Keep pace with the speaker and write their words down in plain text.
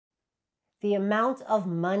The amount of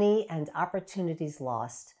money and opportunities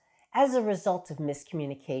lost as a result of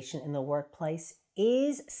miscommunication in the workplace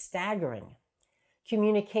is staggering.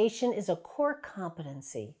 Communication is a core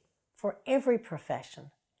competency for every profession,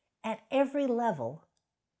 at every level,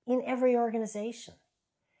 in every organization.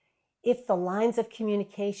 If the lines of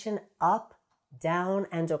communication up, down,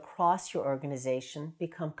 and across your organization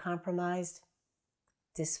become compromised,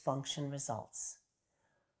 dysfunction results.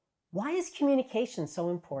 Why is communication so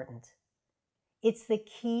important? It's the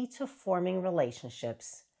key to forming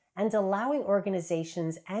relationships and allowing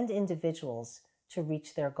organizations and individuals to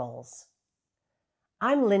reach their goals.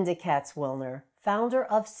 I'm Lynda Katz Wilner, founder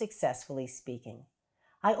of Successfully Speaking.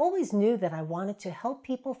 I always knew that I wanted to help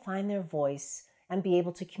people find their voice and be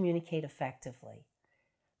able to communicate effectively.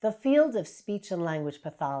 The field of speech and language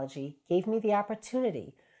pathology gave me the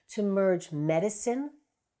opportunity to merge medicine,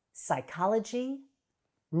 psychology,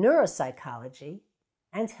 neuropsychology,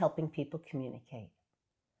 and helping people communicate.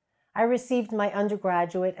 I received my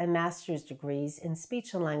undergraduate and master's degrees in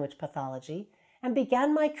speech and language pathology and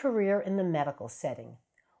began my career in the medical setting,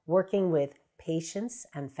 working with patients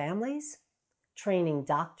and families, training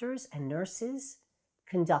doctors and nurses,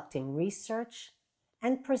 conducting research,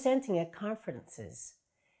 and presenting at conferences.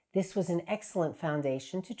 This was an excellent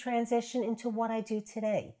foundation to transition into what I do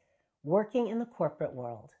today, working in the corporate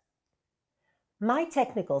world. My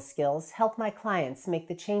technical skills help my clients make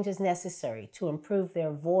the changes necessary to improve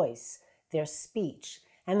their voice, their speech,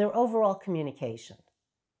 and their overall communication.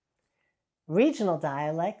 Regional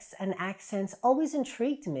dialects and accents always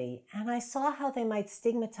intrigued me, and I saw how they might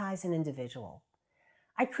stigmatize an individual.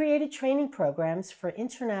 I created training programs for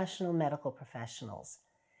international medical professionals,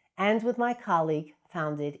 and with my colleague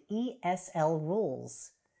founded ESL Rules.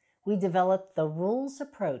 We developed the rules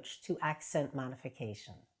approach to accent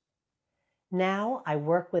modification. Now I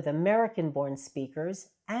work with American-born speakers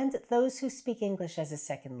and those who speak English as a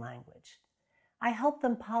second language. I help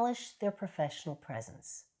them polish their professional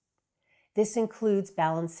presence. This includes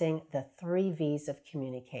balancing the 3 V's of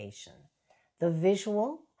communication: the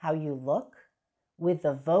visual, how you look, with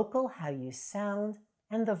the vocal, how you sound,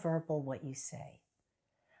 and the verbal, what you say.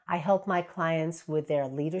 I help my clients with their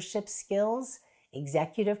leadership skills,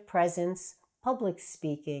 executive presence, public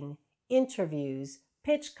speaking, interviews,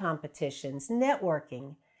 pitch competitions,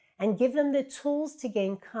 networking, and give them the tools to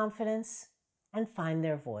gain confidence and find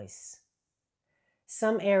their voice.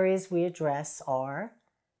 Some areas we address are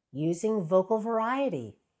using vocal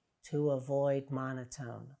variety to avoid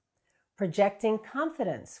monotone, projecting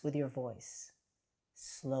confidence with your voice,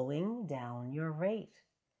 slowing down your rate,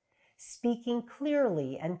 speaking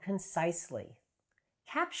clearly and concisely,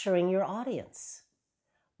 capturing your audience,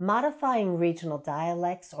 modifying regional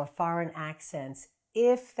dialects or foreign accents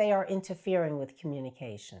if they are interfering with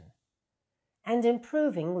communication, and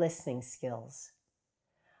improving listening skills.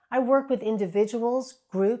 I work with individuals,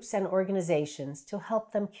 groups, and organizations to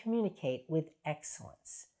help them communicate with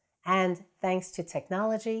excellence. And thanks to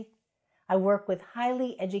technology, I work with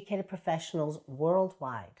highly educated professionals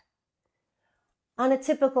worldwide. On a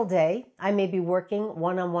typical day, I may be working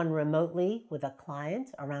one-on-one remotely with a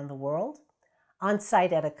client around the world,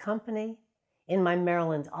 on-site at a company, in my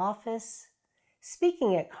Maryland office,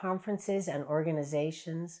 speaking at conferences and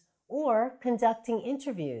organizations, or conducting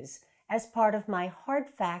interviews as part of my Hard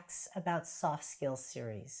Facts About Soft Skills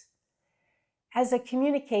series. As a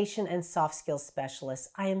communication and soft skills specialist,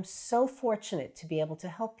 I am so fortunate to be able to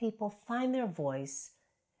help people find their voice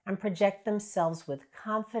and project themselves with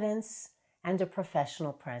confidence and a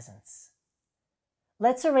professional presence.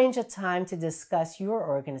 Let's arrange a time to discuss your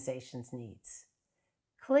organization's needs.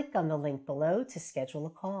 Click on the link below to schedule a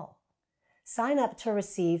call. Sign up to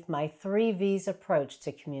receive my 3 V's approach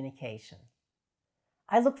to communication.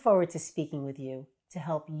 I look forward to speaking with you to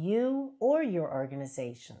help you or your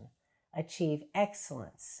organization achieve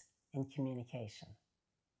excellence in communication.